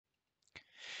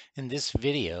In this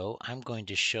video, I'm going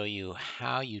to show you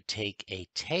how you take a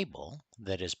table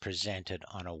that is presented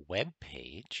on a web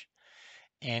page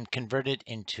and convert it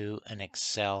into an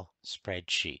Excel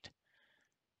spreadsheet.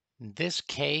 In this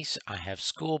case, I have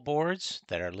school boards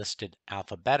that are listed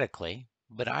alphabetically,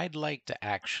 but I'd like to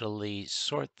actually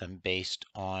sort them based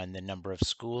on the number of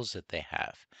schools that they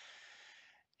have.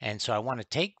 And so I want to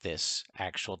take this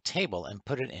actual table and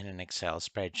put it in an Excel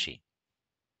spreadsheet.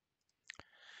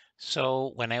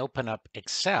 So when I open up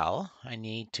Excel, I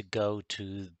need to go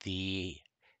to the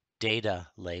data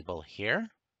label here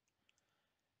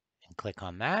and click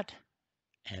on that.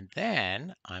 And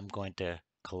then I'm going to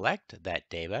collect that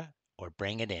data or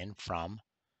bring it in from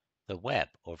the web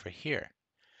over here.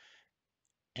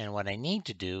 And what I need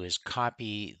to do is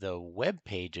copy the web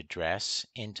page address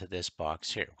into this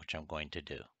box here, which I'm going to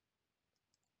do.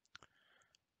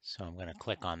 So I'm going to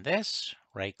click on this,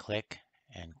 right click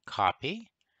and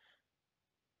copy,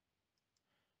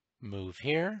 move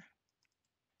here,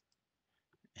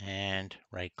 and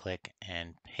right click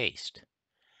and paste,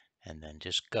 and then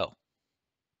just go.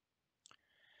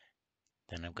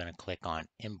 Then I'm going to click on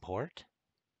import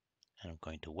and I'm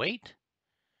going to wait.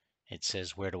 It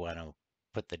says where do I want to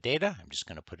put the data? I'm just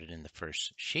going to put it in the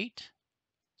first sheet.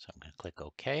 So I'm going to click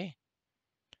OK.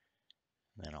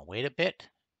 Then I'll wait a bit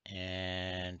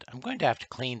and I'm going to have to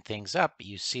clean things up.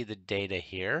 You see the data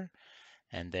here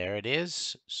and there it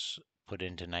is, put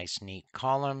into nice neat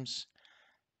columns.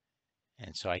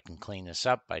 And so I can clean this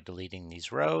up by deleting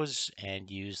these rows and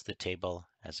use the table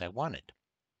as I wanted.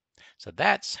 So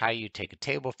that's how you take a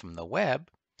table from the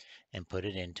web and put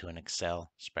it into an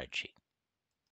Excel spreadsheet.